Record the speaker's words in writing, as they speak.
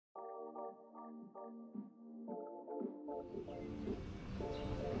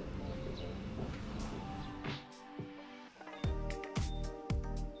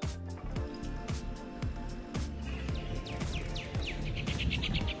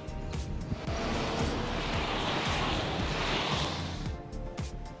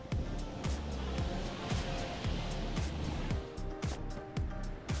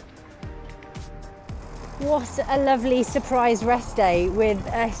What a lovely surprise rest day with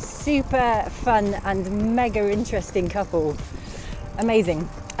a super fun and mega interesting couple. Amazing.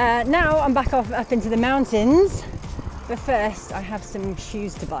 Now I'm back up into the mountains, but first I have some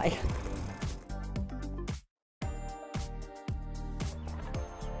shoes to buy.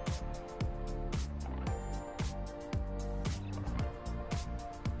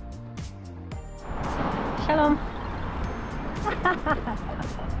 Shalom.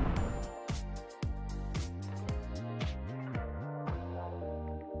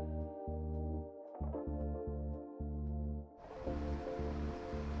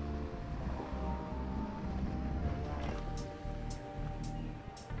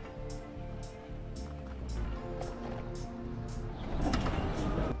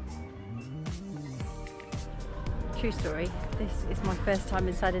 True story, this is my first time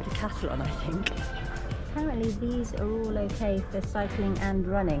inside a decathlon, I think. Apparently these are all okay for cycling and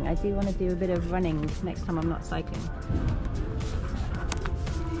running. I do want to do a bit of running next time I'm not cycling.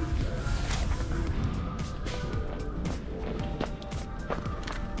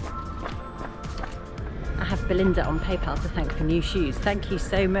 I have Belinda on PayPal to thank for new shoes. Thank you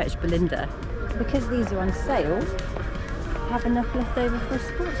so much, Belinda. Because these are on sale, I have enough left over for a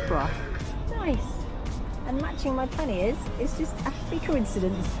sports bra. Nice. And matching my panniers is just a happy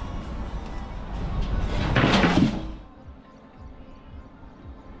coincidence.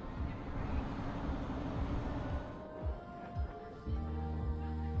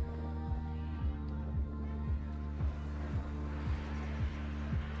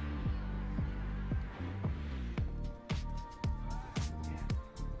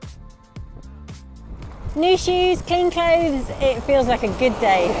 New shoes, clean clothes, it feels like a good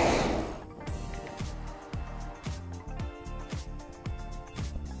day.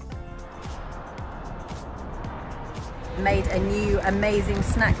 Made a new amazing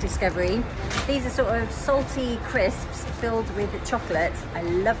snack discovery. These are sort of salty crisps filled with chocolate. I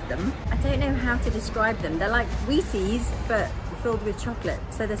love them. I don't know how to describe them. They're like Reese's but filled with chocolate.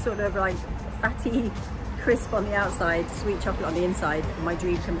 So they're sort of like fatty crisp on the outside, sweet chocolate on the inside. My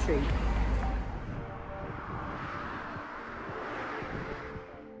dream come true.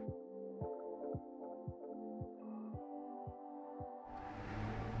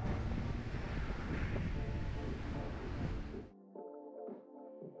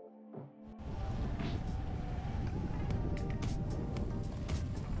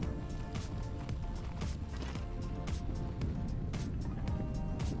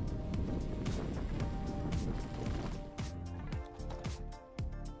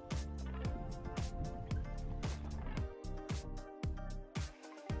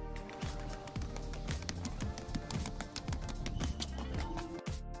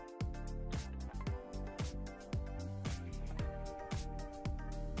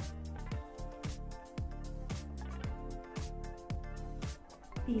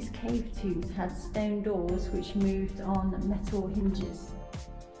 These cave tombs had stone doors which moved on metal hinges.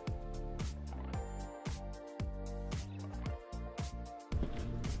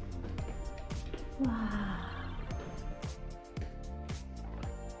 Wow.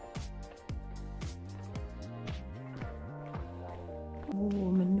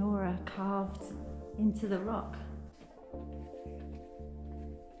 Oh, menorah carved into the rock.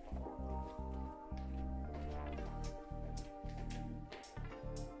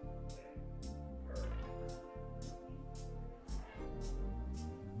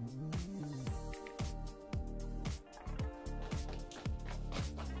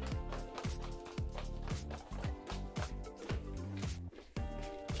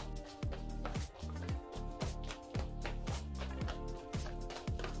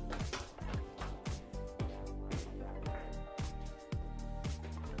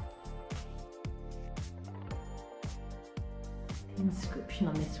 Inscription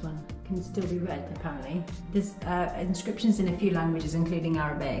on this one can still be read, apparently. There's inscriptions in a few languages, including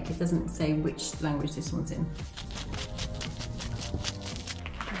Arabic. It doesn't say which language this one's in.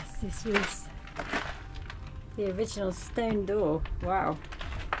 Yes, this was the original stone door. Wow.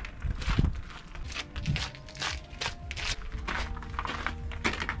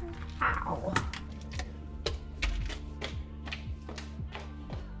 Ow.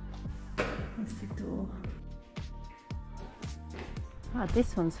 That's the door. Wow,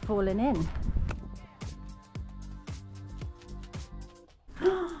 this one's fallen in.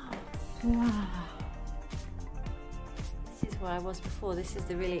 Wow. This is where I was before. This is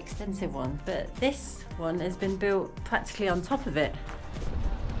the really extensive one, but this one has been built practically on top of it.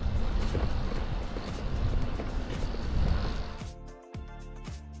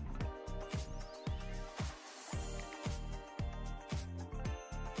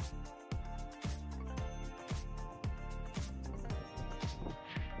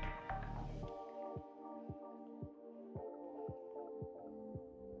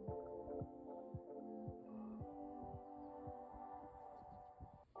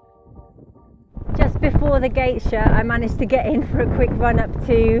 Just before the gate shut, I managed to get in for a quick run up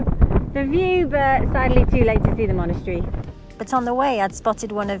to the view, but sadly too late to see the monastery. But on the way, I'd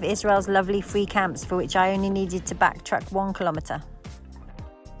spotted one of Israel's lovely free camps for which I only needed to backtrack 1 kilometre.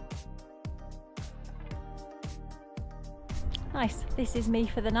 Nice, this is me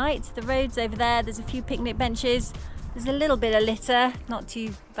for the night. The road's over there, there's a few picnic benches. There's a little bit of litter, not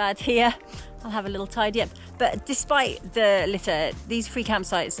too bad here. I'll have a little tidy up. But despite the litter, these free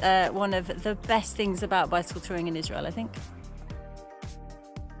campsites are one of the best things about bicycle touring in Israel, I think.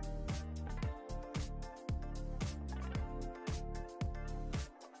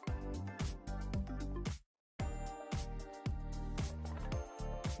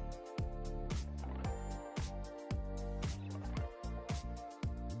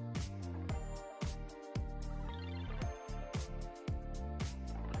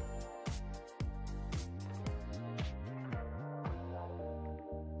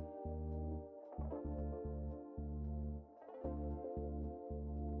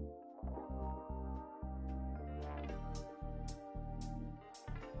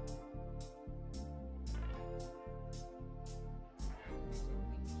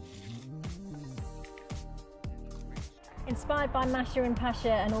 Inspired by Masha and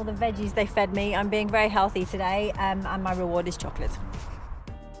Pasha and all the veggies they fed me, I'm being very healthy today, and my reward is chocolate.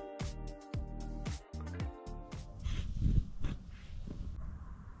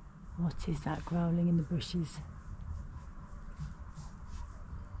 What is that growling in the bushes?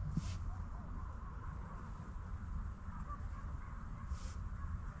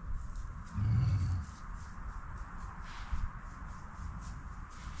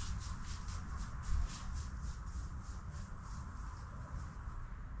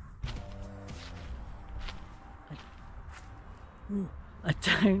 I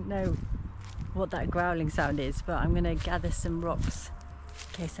don't know what that growling sound is, but I'm going to gather some rocks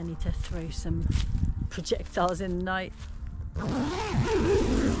in case I need to throw some projectiles in the night.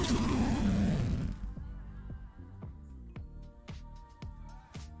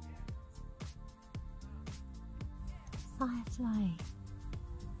 Firefly.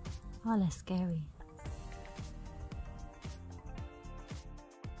 Oh, they're scary.